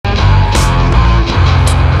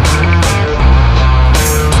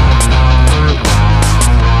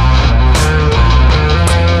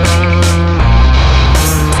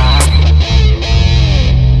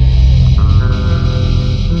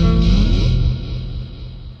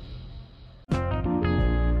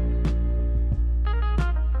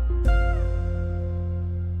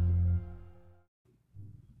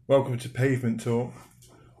Welcome to Pavement Talk.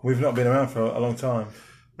 We've not been around for a long time.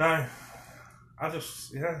 No, I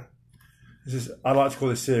like to call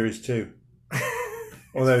this Series 2.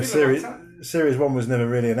 Although Series 1 was never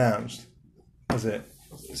really announced, was it?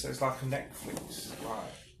 So it's like a Netflix,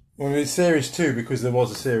 right? Well, it's Series 2 because there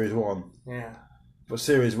was a Series 1. Yeah. But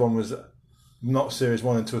Series 1 was not Series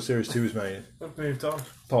 1 until Series 2 was made. We've moved on.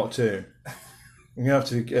 Part 2. We're going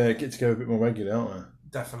to have to get together a bit more regularly, aren't we?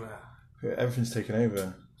 Definitely. Everything's taken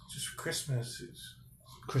over. Just for Christmas.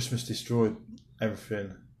 Christmas destroyed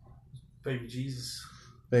everything. Baby Jesus.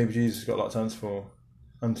 Baby Jesus got a lot of chance for,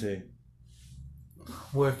 hasn't he?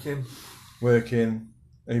 Working. Have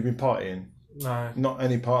you been partying? No. Not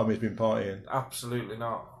any part of me's been partying. Absolutely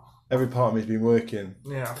not. Every part of me's been working.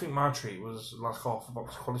 Yeah, I think my treat was like half a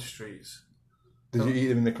box of College Streets. Did you eat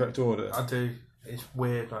them in the correct order? I do. It's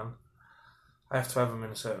weird, man. I have to have them in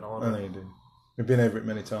a certain order. I know you do. We've been over it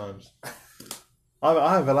many times.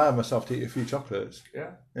 I have allowed myself to eat a few chocolates.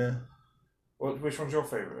 Yeah? Yeah. Which one's your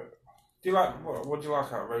favourite? Do you like what do you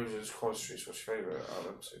like out of Rose's College Streets? What's your favourite out of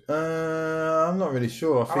them two? I'm not really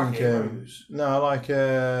sure. I think Rose. no, I like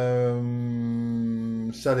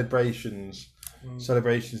celebrations.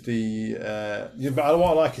 Celebrations. But what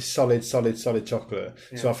I like is solid chocolate.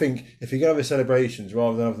 Yeah. So I think if you're gonna have the celebrations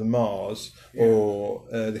rather than have the Mars or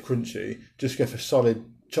the crunchy, just go for solid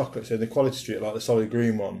chocolate. So the Quality Street, like the solid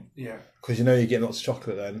green one. Yeah. Because you know you're getting lots of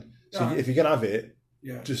chocolate then. So if you're gonna have it,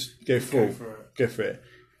 just go full. Go for it.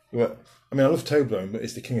 But I mean, I love Toblerone, but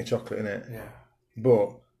it's the king of chocolate, isn't it? Yeah.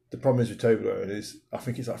 But the problem is with Toblerone is I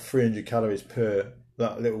think it's like 300 calories per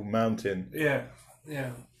that little mountain. Yeah.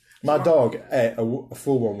 Yeah. My dog ate a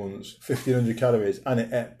full one once, 1,500 calories, and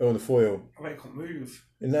it ate all the foil. I bet it couldn't move.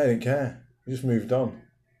 And they didn't care. He just moved on.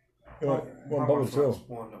 He wasn't bothered at all.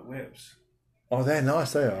 Walnut whips. Oh, they're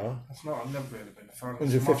nice, they are. I've never really been a fan.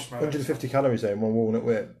 150 calories there in one walnut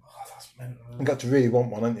whip. Oh, that's mental. You got to really want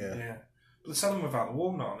one, haven't you? Yeah. But they sell them without the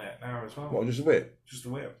walnut on it now as well. What, just a whip? Just a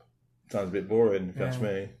whip. Sounds a bit boring, if you ask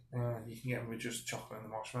me. Yeah, you can get them with just chocolate and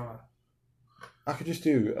the marshmallow. I could just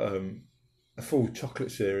do a full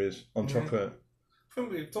chocolate series on chocolate. I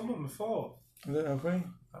think we've done one before. Have we? I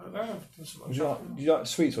don't know. Do you like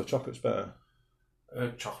sweets or chocolates better?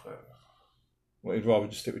 Chocolate. Well, you'd rather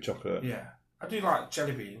just stick with chocolate? Yeah. I do like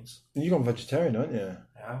jelly beans. You've gone vegetarian, aren't you?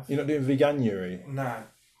 Yeah. You're not doing veganuary? No. I'm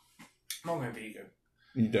not going vegan.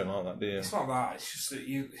 You don't like that, do you? It's not that. It's just that if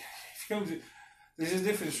you go to... There's a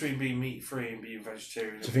difference between being meat-free and being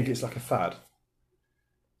vegetarian. Do you think it's like a fad?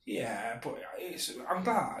 Yeah, but I'm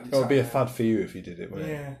glad. It would be a fad for you if you did it,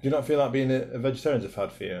 wouldn't it? Yeah. Do you not feel like being a vegetarian is a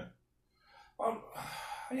fad for you?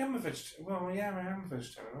 I am a vegetarian. Well, yeah, I am a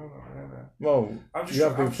vegetarian. Well, you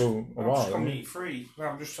have been for a while. I've just gone meat-free.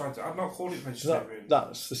 I'm just trying to... I'm not calling it vegetarian.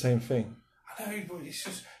 That's the same thing. I know, but it's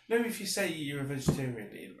just... No, if you say you're a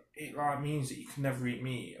vegetarian, it like means that you can never eat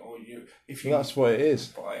meat, or that's what it is.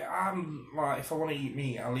 But I'm like, if I want to eat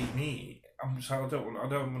meat, I'll eat meat. I don't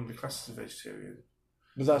want to be classed as a vegetarian.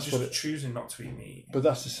 But that's I'm just choosing not to eat meat. But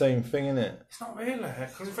that's the same thing, isn't it? It's not really,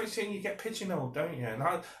 because if vegetarian, you get pigeonholed, don't you? And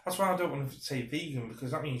that's why I don't want to say vegan,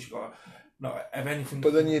 because that means you've got to not have anything.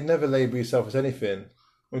 But then you'd never label yourself as anything,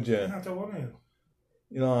 would you? I don't want to.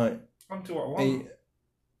 You're like... I do what I want.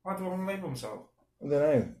 Why do I want to label myself? I don't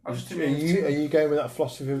know. Are you going with that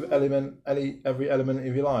philosophy of every element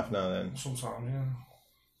of your life now then? Sometimes, yeah.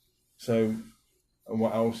 So, and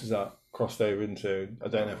what else is that crossed over into? I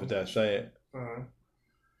don't know if I dare say it.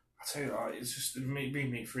 I tell you what, it's just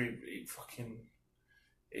being meat-free,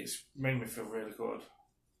 it's made me feel really good.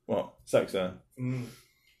 What? Sex then?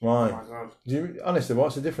 Why? Oh my God. Honestly,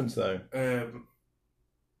 what's the difference though? I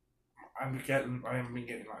haven't been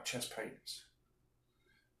getting like chest pains.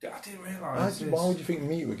 I didn't realise this. Why would you think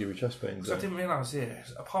meat would give you chest pains? Because I didn't realise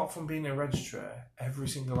this. Apart from being hereditary, every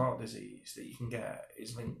single heart disease that you can get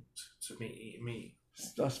is linked to eating meat.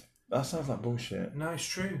 That sounds like bullshit. No, it's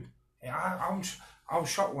true. I was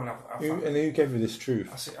shocked when I who gave you this truth?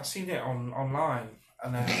 I seen it online,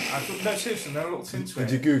 and I thought, no, seriously, then I looked into it.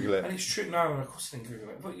 Did you Google it? And it's true. No, of course I didn't Google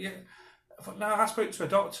it. But yeah. No, I spoke to a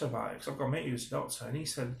doctor about it, because I've got a mate who's a doctor, and he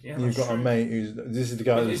said, yeah, You've got a mate who's... This is the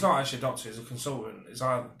guy... But he's not actually a doctor, he's a consultant. He's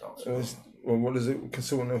either a doctor. Well, what is it?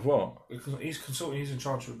 Consultant of what? He's consultant, he's in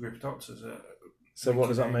charge of a group of doctors. So what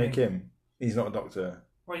does that make him? He's not a doctor.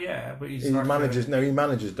 Well, yeah, but he manages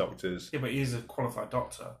doctors. Yeah, but he's a qualified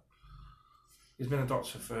doctor. He's been a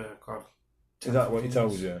doctor for, God... Is that what he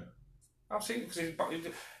tells you? I've seen it, because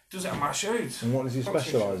he does it on my shows. And what does he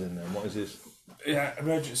specialise in then? What is his... Yeah,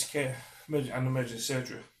 emergency care. And emergency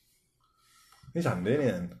surgery. He's handy, isn't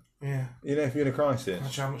he, then? Yeah. You know, if you're in a crisis.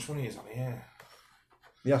 Imagine how much money he's on, yeah.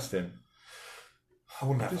 You asked him? I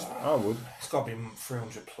wouldn't have that. I would. It's got to be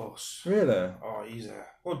 300 plus. Really? Oh, easy.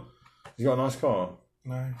 Well, He's got a nice car.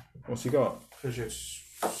 no. What's he got? Peugeot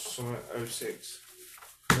some 06.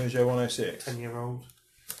 Peugeot 106. 10-year-old.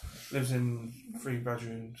 Lives in 3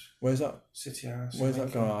 bedrooms. Where's that? City house. Where's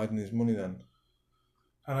that guy hiding his money then?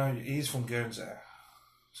 I know, he's from Guernsey.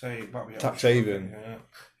 So it might be Tax haven. Yeah.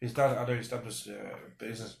 I know his dad was a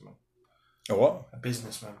businessman. A what? A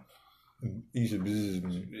businessman. He's a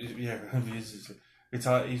businessman. Yeah,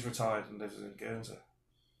 he's retired and lives in Guernsey.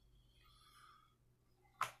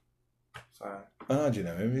 So. How do you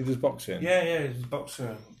know him? He does boxing. Yeah, he's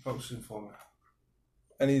boxing for me.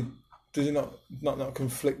 And does he not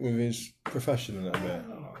conflict with his profession a little bit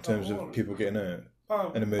in terms of people getting hurt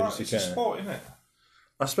and emergency care? It's a sport, isn't it?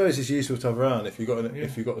 I suppose it's useful to have around if you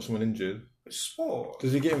got someone injured. It's sport.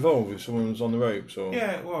 Does he get involved if someone's on the ropes or?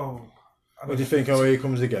 Yeah, well. What do you think? Oh, here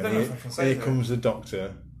comes again. Here comes the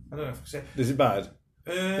doctor. I don't know if I can say. Is it bad?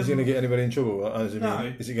 Is he going to get anybody in trouble? No. Is it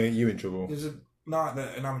going to get you in trouble? There's a night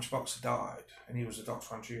that an amateur boxer died, and he was a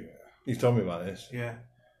doctor on duty. You told me about this. Yeah,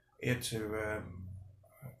 he had to.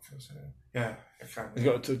 Yeah, I can. Do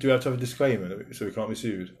you have to have a disclaimer so he can't be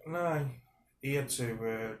sued? No, he had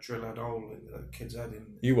to drill a hole in the kid's head.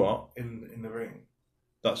 You what? In the ring.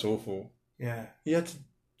 That's awful. Yeah. He had to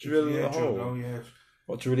drill a hole. Yeah.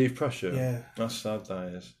 What, to relieve pressure? Yeah. That's sad, that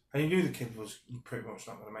is. And he knew the kid was pretty much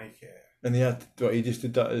not going to make it. And he just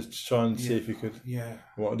did that to try and see if he could. Yeah.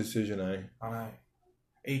 What a decision, eh? I know.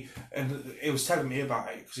 He was telling me about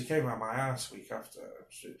it because he came around my house a week after.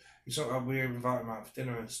 He sort of, we were inviting him out for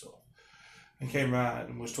dinner and stuff. And came round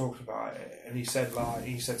and was talking about it. And he said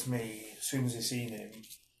to me, as soon as he seen him,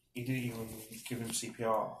 he didn't even give him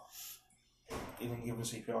CPR. He didn't give him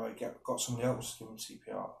CPR. He got somebody else to give him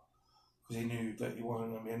CPR because he knew that he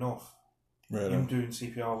wasn't going to be enough. Really? Him doing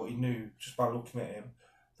CPR, what he knew just by looking at him,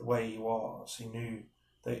 the way he was, he knew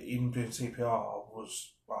that him doing CPR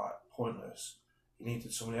was like pointless. He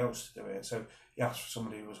needed somebody else to do it. So he asked for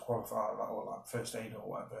somebody who was qualified, like first aid or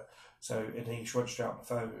whatever. So and he went straight on the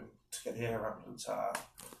phone to get the air ambulance out.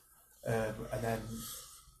 And then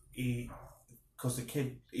because the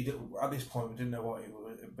kid, at this point we didn't know what he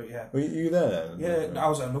was, but yeah. Were you there? Yeah, I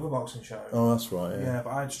was at another boxing show. Oh, that's right. Yeah, but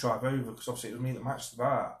I had to drive over because obviously it was me that matched the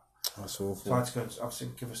bout. That's awful. So I had to go and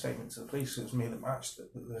obviously give a statement to the police. It was me that matched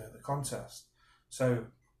the contest. So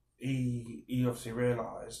he obviously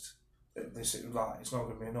realised that this it's not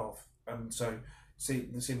going to be enough, and so see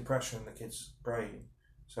the impression in the kid's brain.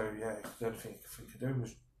 So yeah, the only thing he could do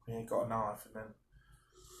was he got a knife and then.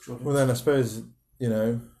 Well, then I suppose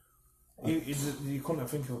you couldn't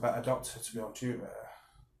think of a better doctor to be on duty.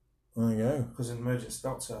 There you go. Because an emergency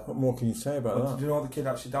doctor. What more can you say about that? Do you know what the kid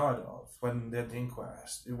actually died of when they had the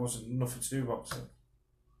inquest? It wasn't nothing to do with boxing.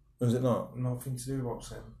 Was it not? Nothing to do with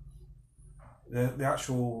boxing. The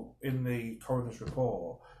actual, in the coroner's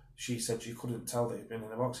report, she said she couldn't tell that he'd been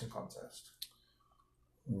in a boxing contest.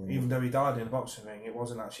 Even though he died in a boxing ring, it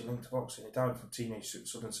wasn't actually linked to boxing. He died from teenage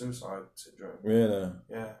sudden suicide syndrome. Really?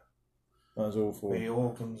 Yeah. That's awful. The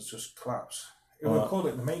organs just collapse. They call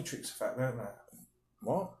it the Matrix effect, don't they?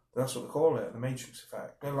 What? That's what they call it, the Matrix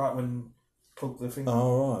effect. You know, like when you plug the finger.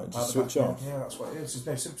 Oh, right. Just switch off. Yeah, that's what it is. There's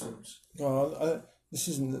no symptoms. Well, this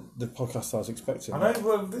isn't the podcast I was expecting. I know,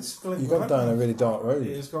 well, you've gone down a really dark road.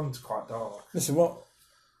 It has gone quite dark. Listen,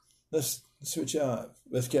 let's switch it out.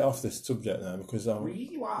 Let's get off this subject now because I'm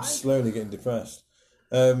slowly getting depressed.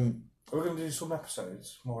 We're going to do some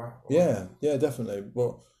episodes more. Yeah, definitely.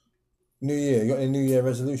 But New Year, you got any New Year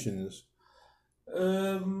resolutions?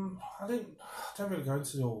 I don't really go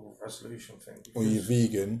into the whole resolution thing. Or you're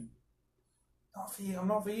vegan? I'm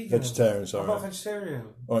not vegan. Vegetarian, sorry. I'm not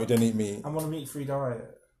vegetarian. Oh, you don't eat meat? I'm on a meat-free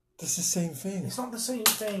diet. That's the same thing. It's not the same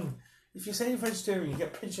thing. If you say you're vegetarian, you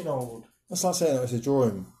get pigeonholed. That's like saying it's a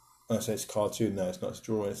drawing. I say it's a cartoon. No, it's not a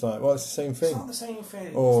drawing. It's like, well, it's the same thing. It's not the same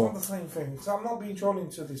thing. Or, it's not the same thing. So I'm not being drawn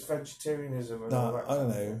into this vegetarianism and all that. I don't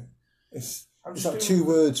know. It's like two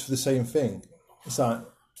words for the same thing. It's like,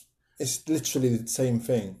 it's literally the same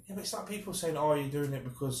thing. Yeah, but it's like people saying, "Oh, you're doing it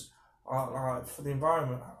because, for the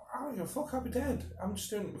environment." I don't give a fuck. I'll be dead. I'm just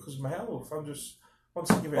doing it because of my health. I'm just want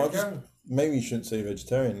to give it a go. Maybe you shouldn't say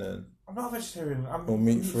vegetarian then. I'm not a vegetarian. I'm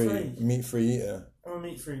meat-free. Meat-free eater. I'm a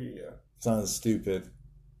meat-free eater. Sounds stupid.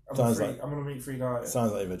 I'm on a meat-free diet.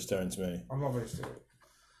 Sounds like a vegetarian to me. I'm not vegetarian.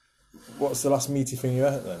 What's the last meaty thing you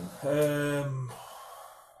ate then?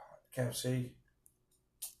 KFC.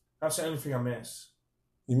 That's the only thing I miss.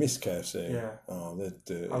 You miss KFC? Yeah. Oh, they're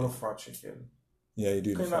dirty. I love fried chicken. Yeah, you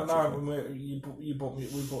do. Clean that night when we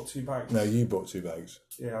bought 2 bags. No, you bought 2 bags.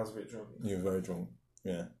 Yeah, I was a bit drunk. You were very drunk.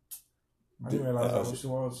 Yeah. I didn't realise how much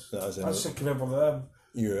there was. I was thinking of them.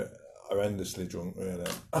 horrendously drunk, really.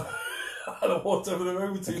 I don't want over the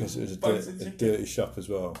road to Because it was a dirty shop as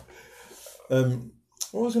well.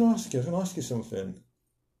 What was I going to ask you? I was going to ask you something.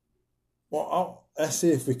 Well, let's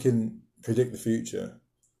see if we can predict the future.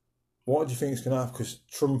 What do you think is going to happen? Because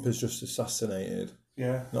Trump has just assassinated.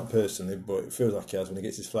 Yeah. Not personally, but it feels like he has when he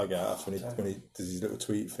gets his flag out. That's when he does his little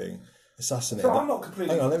tweet thing. Assassinated. So I'm not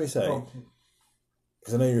completely... Hang on, let me say.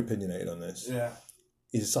 Because I know you're opinionated on this. Yeah.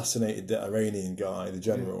 He's assassinated the Iranian guy, the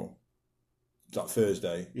general, like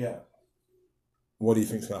Thursday. Yeah. What do you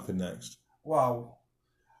think's going to happen next? Well,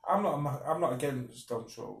 I'm not against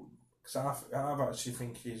Donald Trump because I actually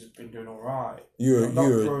think he's been doing all right. You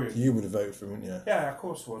would have voted for him, wouldn't you? Yeah, of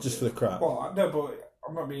course I would. Just for the crap. Well, no, but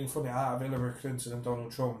I'm not being funny. I have Hillary Clinton and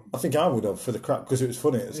Donald Trump. I think I would have for the crap because it was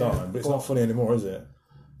funny at the time, but it's not funny anymore, is it?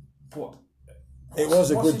 But it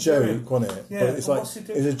was a good joke, wasn't it? Yeah, but it's like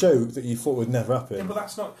it was a joke that you thought would never happen. Yeah, but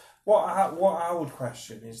that's not what I would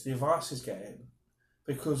question is the advice he's getting,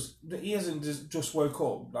 because he hasn't just woke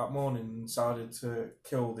up that morning and decided to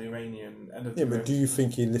kill the Iranian enemy. Yeah, but do you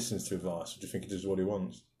think he listens to advice, or do you think he does what he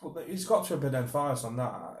wants? But he's got to have been advised on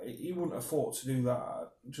that. He wouldn't have thought to do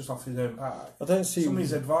that just off his own back. I don't see.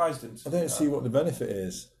 Somebody's advised him. I don't see what the benefit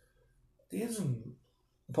is. He isn't.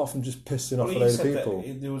 Apart from just pissing off a load of people.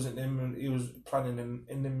 There was he was planning an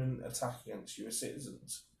imminent attack against US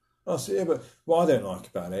citizens. Oh, so yeah, but what I don't like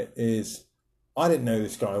about it is I didn't know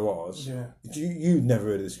this guy was. Yeah. You'd never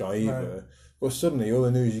heard of this guy either. No. But suddenly all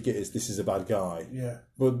the news you get is this is a bad guy. Yeah.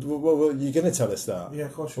 But well, you're going to tell us that. Yeah,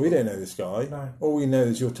 of course. We don't know this guy. No. All we know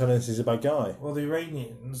is you're telling us he's a bad guy. Well, the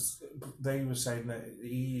Iranians, they were saying that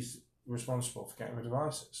he's responsible for getting rid of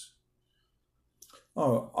ISIS.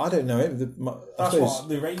 Oh, I don't know it. That's what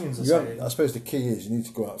the Iranians are saying. I suppose the key is you need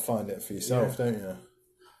to go out and find it for yourself, don't you?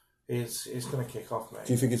 It's going to kick off, mate.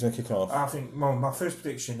 Do you think it's going to kick off? I think, well, my first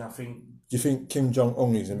prediction, Do you think Kim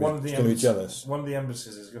Jong-un is going to be jealous? One of the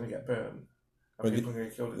embassies is going to get burned. And people are going to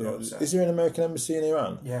get killed at the embassy. Is there an American embassy in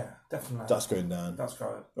Iran? Yeah, definitely. That's going down. That's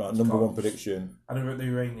going. Right, number one prediction. And over at the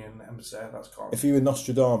Iranian embassy, that's gone. If you were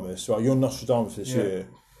Nostradamus, right, you're Nostradamus this year,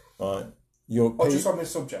 right? Just on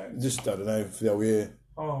this subject? Just, I don't know, for the whole year.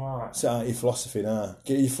 Oh, right. Set out your philosophy now.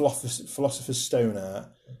 Get your philosopher's stone out.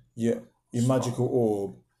 Your magical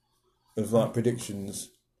orb of like predictions.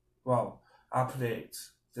 Well, I predict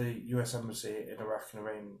the US embassy in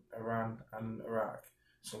Iran and Iraq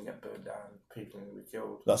is going to get burned down. People are going to be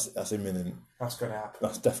killed. That's imminent. That's going to happen.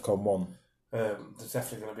 That's DEFCON 1. There's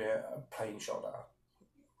definitely going to be a plane shot down.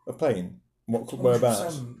 A plane?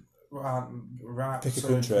 Whereabouts? Iraq, pick a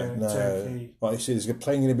country. No. Turkey. Right, you see, there's a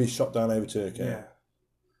plane going to be shot down over Turkey. Yeah.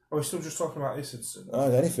 Are we still just talking about this incident? Oh,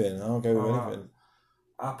 anything. I'll go with anything.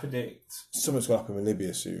 I predict... Something's going to happen with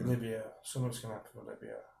Libya soon. Something's going to happen with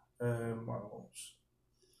Libya. What else?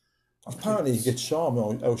 Apparently you get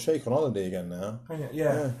Sharm El Sheikh on holiday again now. Oh,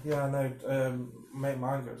 yeah, I know. Mate,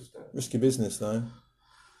 mine goes there. Risky business, though.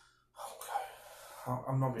 Okay.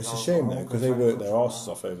 I'm not being... It's a shame, though, because they work their arses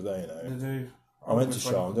off over there, you know. They do. I went to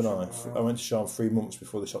Sharm, didn't I? I went to Sharm 3 months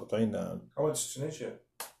before they shot the plane down. I went to Tunisia.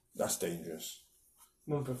 That's dangerous.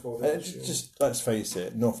 Month before just let's face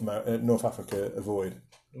it, North Africa, avoid.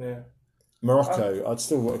 Yeah. Morocco, I'd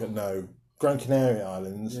still want to no. Gran Canaria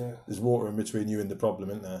Islands, there's water in between you and the problem,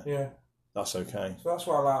 isn't there? Yeah. That's okay. So that's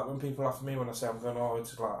why I like when people laugh at me when I say I'm going over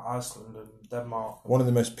to like Iceland and Denmark. One of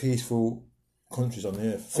the most peaceful countries on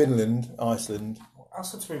the earth. Finland, Iceland. I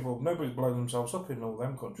said to people, nobody's blown themselves up in all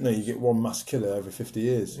them countries. No, you get one mass killer every 50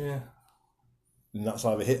 years. Yeah. And that's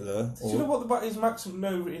either Hitler or... Do you know what his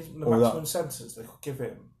maximum sentence they could give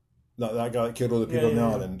him? That guy that killed all the people on the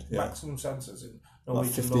island? Yeah. Maximum sentence in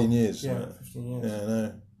Norwegian 15 years. Yeah, 15 years. Yeah, I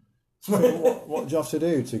know. So what do you have to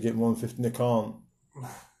do to get more than 15? They can't.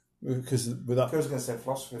 Because with that... Goes against their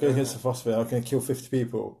philosophy. Goes against the philosophy. I can kill 50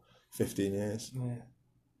 people 15 years. Yeah.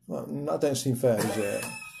 Well, that don't seem fair, does it?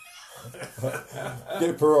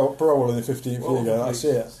 Get parole in the 15th year ago, that's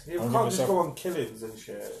it. You can't just go on killings and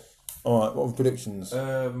shit. Alright, what are the predictions?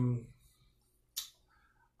 I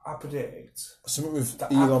predict something with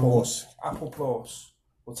Elon Musk. Apple Plus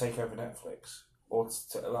will take over Netflix, or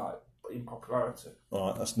like in popularity.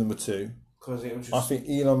 Alright, that's number 2. Because it was just... I think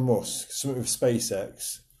Elon Musk, something with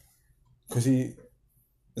SpaceX, because there's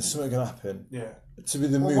something going to happen. Yeah. To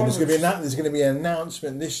the moon. There's going to be an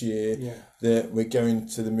announcement this year that we're going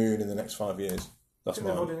to the moon in the next 5 years. That's mine.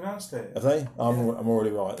 They've already announced it. Have they? I'm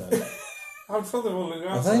already right then. I'm sure they've already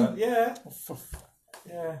announced that. Yeah. Oh,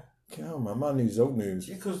 yeah. Oh, man news is old news.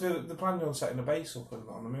 Because they're planning on setting a base up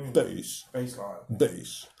on the moon. Baseline.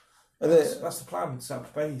 That's the plan, to set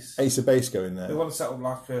up a base. Ace of base going there. They want to set up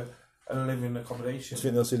like a living accommodation. Do you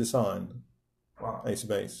think they'll see the sign? Wow. Ace of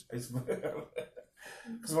base.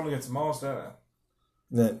 Because they want to go to Mars, don't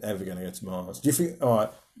they? They're never going to go to Mars. Do you think... All right.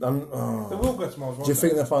 They will go to Mars, do you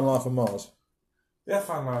think they'll find life on Mars? They have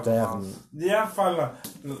found life they on haven't. Mars. They have found life.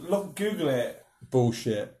 Look, Google it.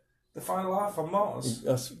 Bullshit. They find life on Mars.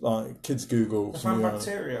 That's like kids Google. They find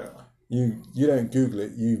bacteria. You don't Google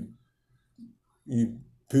it. You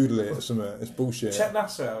poodle it or something. It's bullshit. Check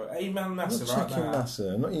NASA. Email NASA right now. Checking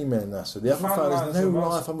NASA. Not emailing NASA. They haven't found. There's no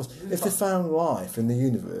life on Mars. If they found life in the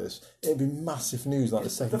universe, it'd be massive news. Like the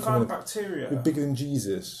second. They found bacteria. It'd be bigger than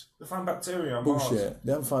Jesus. They found bacteria on Bullshit. Mars.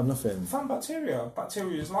 They haven't found nothing. They found bacteria.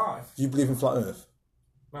 Bacteria is life. Do you believe in flat Earth?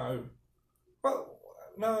 No. Well,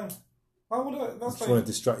 no. Why would I? That's I just want to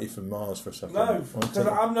distract you from Mars for a second. No, because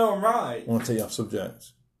I'm right. I want to take you off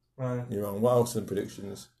subject. Right. You're wrong. What else are the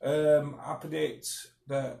predictions? I predict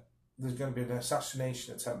that there's going to be an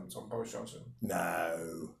assassination attempt on Boris Johnson.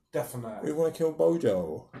 No. Definitely. We want to kill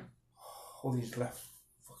Bojo. All these left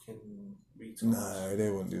fucking retards. No, they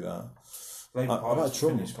won't do that. Labour Party's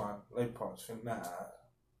Trump. finished, man. Labour Party's finished. Nah.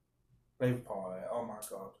 Labour Party, oh my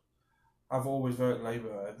God. I've always voted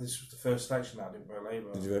Labour. This was the first election that I didn't vote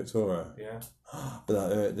Labour. Did you vote Tory? Yeah. But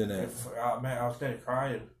that hurt, didn't it? Mate, I was nearly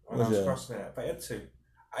crying when I was crossing it. But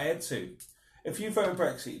I had to. If you vote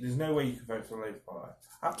Brexit, there's no way you can vote for the Labour Party.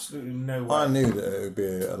 Absolutely no way. I knew that it would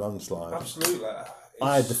be a landslide. Absolutely.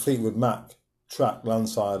 I had the Fleetwood Mac track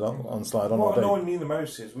landslide on What all day. annoyed me the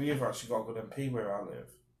most is we've actually got a good MP where I live.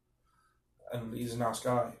 And he's a nice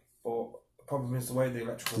guy. But the problem is the way the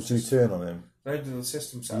electrical Did you turn on him? They did the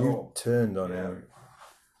system set You up. turned on him.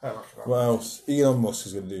 I don't like that. What else? Elon Musk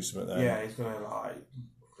is going to do something there. Yeah, he's going to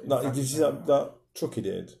like... Did you see that truck he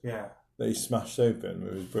did? Yeah. That he smashed open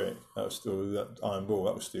with his brick? That was still that iron ball.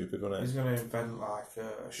 That was stupid, wasn't it? He's going to invent like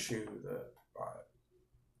a shoe that, like,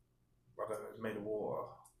 I don't know, is made of water.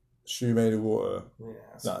 Shoe made of water. Yeah.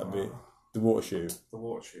 That'd be the water shoe. The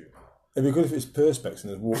water shoe. It'd be good if it's perspex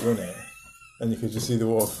and there's water in it. And you could just see the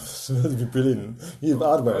water. It'd be brilliant. I'd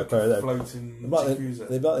wear a pair of them. Floating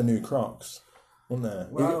They're about the new Crocs, aren't they?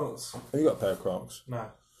 What else? Have you got a pair of Crocs? No.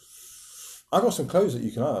 I've got some clothes that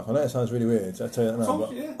you can have. I know it sounds really weird. I tell you that now,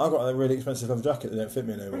 but yeah. I've got a really expensive leather jacket that don't fit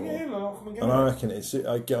me no Bring more. it in and I'll come and get And it. I reckon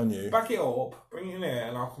I'd get on you. Back it up, bring it in here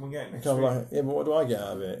and I'll come and get it next Kind week. of like, yeah, but what do I get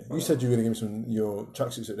out of it? You said you were going to give me some your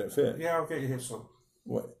tracksuits that don't fit. Yeah, I'll get you here some.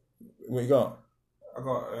 What you got? I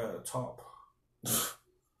got a top.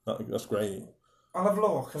 That's great. I'll have a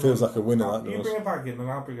look. Feels like a winner, that You does. bring a bag in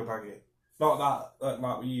and I'll bring a bag in. Not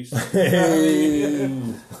like we used to. Hey.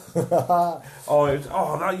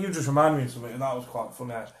 That you just reminded me of something. That was quite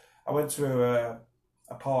funny. I went to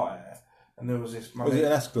a party and there was this. Was it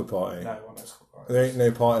an S Club party? No, it wasn't an S Club party. There ain't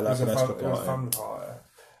no party like It an S Club was a party. family party,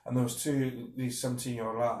 and there was these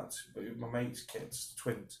 17-year-old lads, but my mate's kids,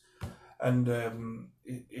 twins, and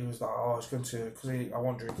he was like, "Oh, I was going to because I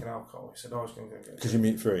wasn't drinking alcohol." He said, "Oh, I was going to go get." Because you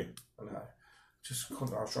meet free. No, just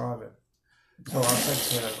couldn't. I was driving. So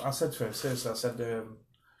I said to him, seriously, I said, can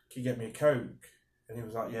you get me a Coke? And he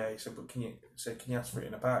was like, yeah. He said, but can you ask for it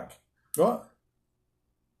in a bag? What?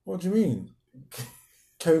 What do you mean?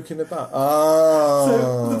 Coke in the bag? Ah.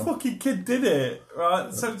 So the fucking kid did it,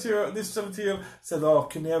 right? This 17-year-old said, oh,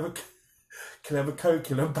 can you have a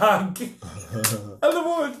Coke in a bag? And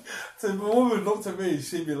the woman looked at me,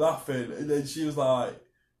 she'd be laughing, and then she was like,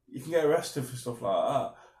 you can get arrested for stuff like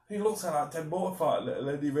that. He looked at that dead mortified and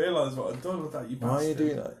then he realised what I'd done with that. Why are you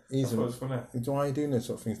doing that? I thought it was funny. Why are you doing those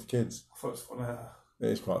sort of things to kids? I thought it was funny. It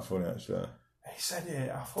is quite funny, actually. He said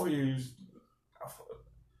it. I thought you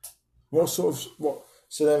was... What?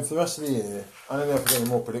 So then for the rest of the year, I don't know if we're getting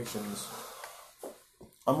more predictions.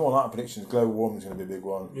 I'm more like predictions. Global warming's going to be a big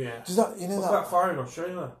one. Yeah. Does that, What's that fire in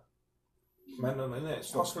Australia? Mental, isn't it?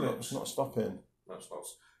 It's not stopping. No, it's not.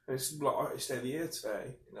 It's like it's the year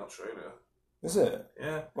today in Australia. Is it?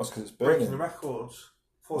 Yeah. What's because it's burning? Breaking the records.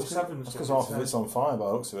 47. That's because half of it's on fire by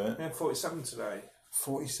the looks of it. Yeah, 47 today.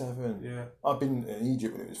 47? Yeah. I've been in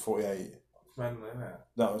Egypt when it was 48. Mental, isn't it?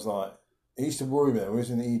 That was like... It used to worry me when I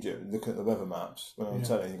was in Egypt looking at the weather maps. When I'm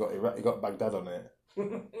telling you, you got Baghdad on it.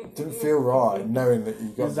 It didn't feel right knowing that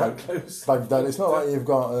you've got Baghdad. It's not like you've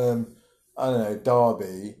got, I don't know,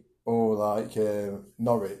 Derby or like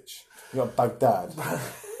Norwich. You've got Baghdad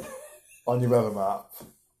on your weather map.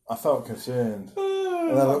 I felt concerned.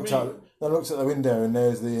 And then I looked at the window and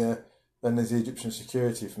there's the Egyptian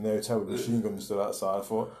security from the hotel with the machine guns still outside. I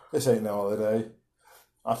thought, this ain't no holiday.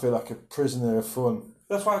 I feel like a prisoner of fun.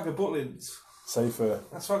 That's why I go Butlins. Safer.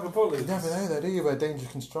 That's why I go Butlins. You never know though, do you, where danger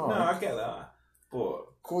can strike? No, I get that. But...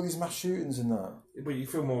 All these mass shootings and that. But you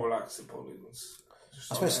feel more relaxed at Butlins.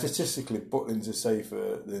 I suppose statistically, Butlins are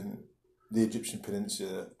safer than the Egyptian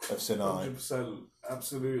peninsula of Sinai. 100%.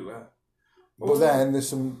 Absolutely. But then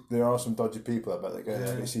there are some dodgy people. I bet that go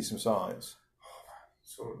there and they see some sites.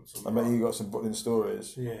 I bet you got some Butlin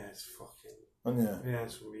stories. Yeah, it's fucking. Haven't you? Yeah,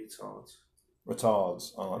 some retards.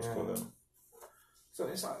 Retards, I like to call them. So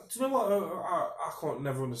it's like, do you know what I can't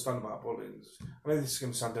never understand about Butlins? I know this is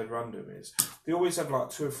going to sound dead random. Is they always have like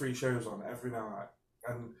 2 or 3 shows on every night,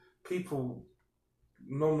 and people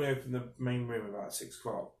normally open the main room about 6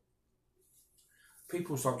 o'clock.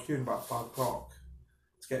 People start queuing about 5 o'clock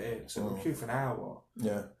to get in, so they'll queue for an hour.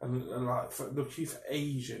 Yeah, and they'll queue for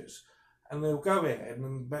ages, and they'll go in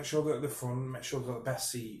and make sure they're at the front, make sure they've got the best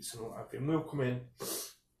seats and all that. And we'll come in,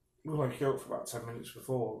 we'll queue up for about 10 minutes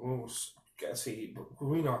before. We'll get a seat, but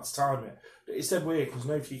we know how to time it. But it's dead weird because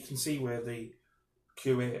if you can see where the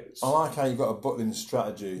queue is. I like how you got a Butlin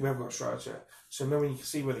strategy. We have got a strategy, so now when you can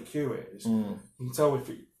see where the queue is, you can tell if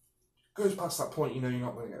it goes past that point, you know you're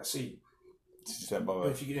not going to get a seat. Just don't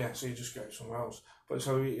bother. So you just go somewhere else. But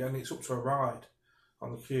and it's up to a ride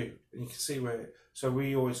on the queue, and you can see where. So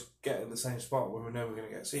we always get at the same spot when we know we're going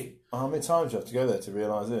to get a seat. How many times do you have to go there to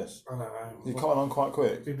realise this? I don't know. You caught on quite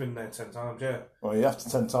quick. We've been there 10 times, yeah. Well, you have to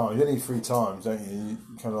 10 times. You only need 3 times, don't you? You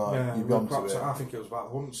kind of like you gone to it. I think it was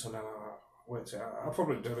about once, and then I worked it out. I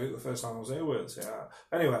probably did it the first time I was there. Worked it out.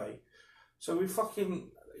 Anyway, so we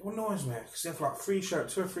fucking it annoys me because they have like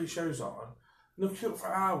 2 or 3 shows on. They'll queue up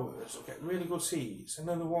for hours, they'll get really good seats, and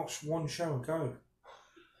then they'll watch one show and go.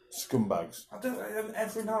 Scumbags. And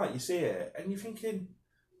every night you see it, and you're thinking,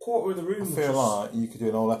 quarter of the room. I feel like you could do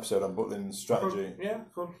an whole episode on Butlin's strategy. Yeah,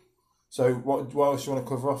 good. So what else do you want to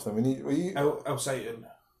cover off then? We need. El Satan.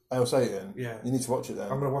 El Satan? Yeah. You need to watch it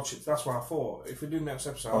then. I'm going to watch it. That's what I thought. If we do next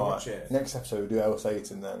episode, I'll watch it. Next episode, we do El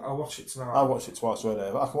Satan then. I'll watch it tonight. I watched it twice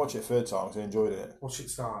already, but I can watch it a third time because I enjoyed it. Watch it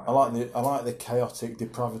tonight. I like the chaotic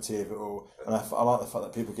depravity of it all, and I like the fact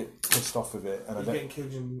that people get pissed off with it. And Are you getting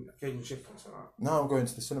Cajun chicken tonight? No, I'm going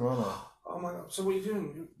to the cinema, aren't I? Oh my god! So what are you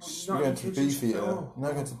doing? We're going to Beefeater. No,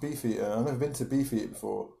 I'm going to Beefeater. I've never been to Beefeater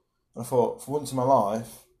before. And I thought, for once in my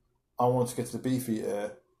life, I want to get to the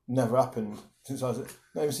Beefeater. Never happened since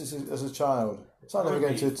as a child. It's like never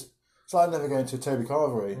going to a Toby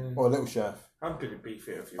Carvery or a Little Chef. I've been at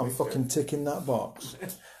Beefeater a few weeks. I'm fucking ticking that box.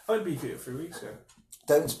 I went to Beefeater a few weeks ago.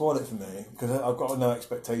 Don't spoil it for me because I've got no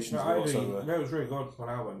expectations whatsoever. No, it was really good when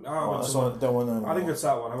I went. Don't want to. I didn't go to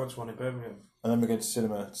that one. I went to one in Birmingham. And then we're going to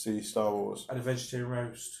cinema to see Star Wars. And a vegetarian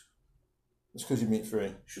roast. It's because you're meat free.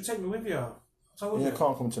 You should take me with you. You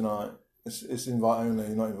can't come tonight. It's invite only.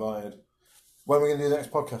 You're not invited. When are we going to do the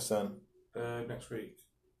next podcast then? Next week.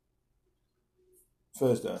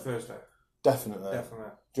 Thursday. Definitely. Do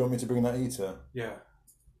you want me to bring that heater? Yeah.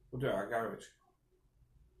 We'll do it at our garage.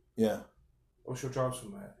 Yeah. Or she'll drive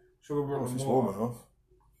somewhere. She'll go Rutland if it's Water. warm enough.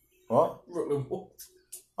 What? Rutland Water.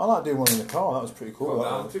 I like doing one in the car. That was pretty cool.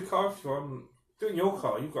 Do a car if you want. Do it in your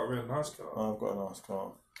car. You've got a really nice car. I've got a nice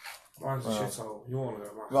car. Mine's a shithole. You want to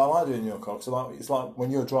go But I like doing it in your car because it's like when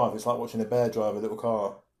you're driving, it's like watching a bear drive a little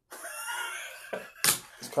car.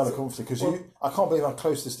 It's kind of comfy because I can't believe how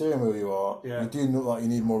close to the steering wheel you are. Yeah. You do look like you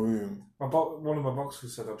need more room. One of my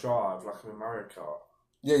boxers said I drive like I'm in Mario Kart.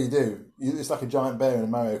 Yeah, you do. It's like a giant bear in a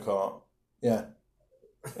Mario Kart. Yeah.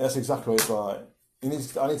 That's exactly what it's like. I need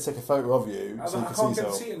to take a photo of you so you can see yourself. I can't get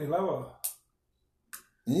the seat any lower.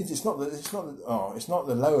 It's not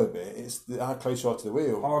the lower bit. It's how close you are to the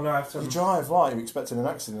wheel. Oh no! You drive like you're expecting an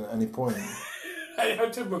accident at any point. Hey, I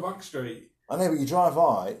took my back straight. I know, but you drive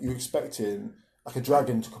like you're expecting like a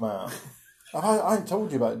dragon to come out. I ain't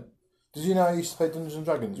told you about it. Did you know I used to play Dungeons and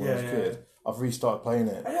Dragons when I was a kid? I've restarted playing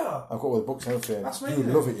it. Yeah. I've got all the books and everything. That's you would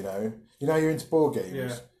love it, you know. You know you're into board games.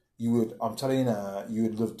 Yeah. You would. I'm telling you now, you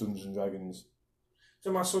would love Dungeons and Dragons.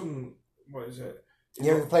 So my son, what is it?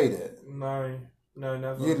 You ever played it? No,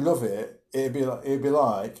 never. You'd love it. It'd be like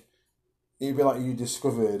you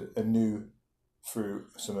discovered a new fruit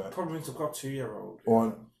or something. Probably means I've got a 2-year-old.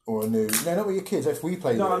 Or a new... No, not with your kids. If we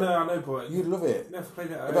played it... No, I know, but... You'd love it. Never played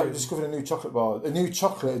it at About home. discovering a new chocolate bar. A new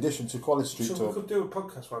chocolate addition to Quality Street Talk. So we could do a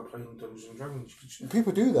podcast while playing Dungeons and Dragons.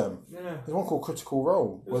 People do them. Yeah. There's one called Critical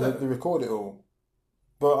Role, where they record it all.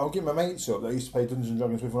 But I'll get my mates up that I used to play Dungeons and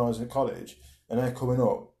Dragons with when I was in college, and they're coming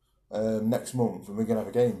up next month, and we're going to have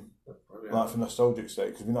a game. Like for nostalgic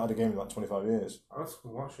sake, because we've not had a game in like 25 years. I'll have to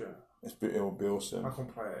watch it. It will be awesome. I can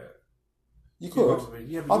play it. You could.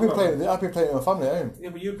 Yeah, I've been playing with my family at home. Yeah,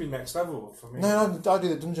 but you'd be next level for me. No, I do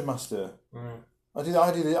the Dungeon Master. I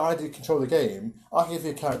do control the game. I can give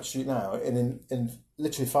you a character sheet now, and in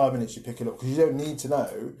literally 5 minutes you pick it up because you don't need to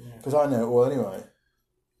know because I know it all anyway.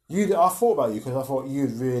 I thought about you because I thought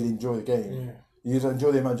you'd really enjoy the game. Yeah. You'd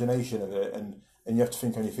enjoy the imagination of it, and you have to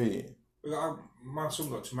think on your feet. My son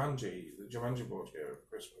got Jumanji, the Jumanji board game at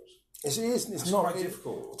Christmas. It's not quite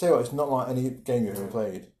difficult. I'll tell you what, it's not like any game you've ever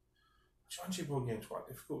played. Strategy board game's quite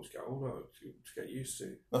difficult to get hold of, to get used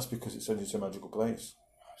to. That's because it sends you to a magical place.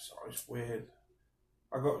 Sorry, it's weird.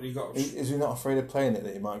 Is he not afraid of playing it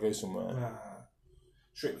that he might go somewhere? Nah.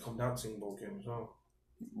 Strictly Come Dancing board game as well.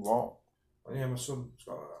 What? And yeah, my son's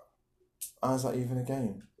got that. How's that even a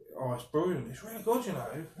game? Oh, it's brilliant. It's really good, you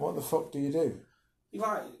know. What the fuck do you do? You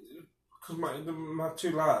like, because my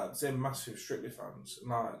two lads, they're massive Strictly fans. And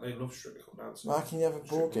like, they love Strictly Come Dancing. Why can you have a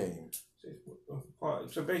board game?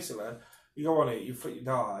 So basically, you go on it, you flip your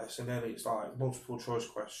dice, and then it's like multiple choice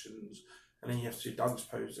questions, and then you have to do dance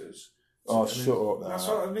poses. Oh, shut up now. That's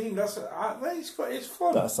what I mean. It's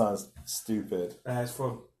fun. That sounds stupid. It's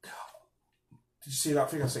fun. Did you see that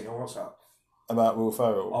thing I seen on WhatsApp? About Will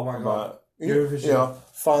Ferrell? Oh my God. Eurovision. Yeah,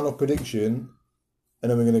 final prediction, and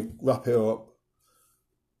then we're going to wrap it up,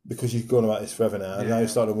 because you've gone about this forever now. Yeah. Now you've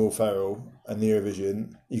started Will Ferrell and the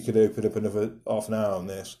Eurovision. You could open up another half an hour on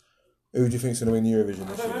this. Who do you think's going to win Eurovision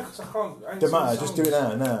this year? I don't know, because I can't... Don't matter, just do it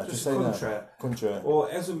now. Just say now. Country. Well,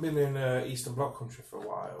 it hasn't been in Eastern Bloc country for a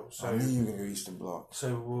while. So I knew you were going to go Eastern Bloc.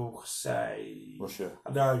 So we'll say... Russia.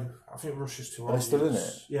 No, I think Russia's too obvious. Are they still in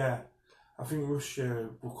it? Yeah. I think Russia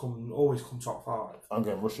will always come top 5. I'm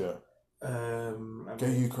going Russia. Go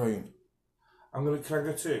Ukraine. Can I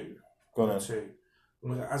go 2? Go on then. 2. I'm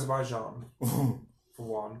going to go Azerbaijan for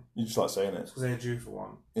 1. You just like saying it. Because they're due for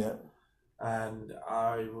 1. Yeah. And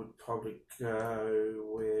I would probably go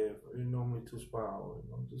with who normally does well.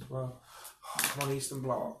 I'm on Eastern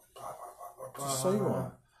Bloc. Just say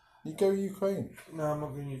one. You go Ukraine. No, I'm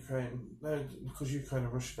not going Ukraine. No, because Ukraine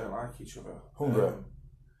and Russia don't like each other. Hungary.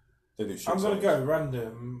 They do shit. I'm going to go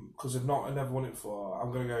random because I've never won it before.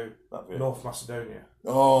 I'm going to go North Macedonia.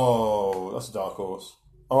 Oh, that's a dark horse.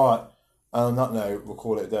 All right. And on that note, we'll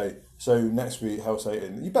call it a day. So next week, Hell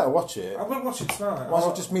Satan. You better watch it. I'm going to watch it tonight. Why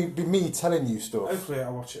not just be me telling you stuff? Hopefully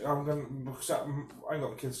I'll watch it. Because I ain't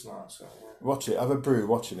got the kids tonight, so yeah. Watch it. Have a brew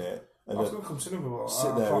watching it. And I was going to come to them, but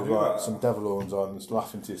sit there with like some devil horns on,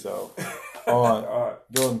 laughing to yourself. All right.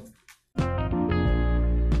 Done.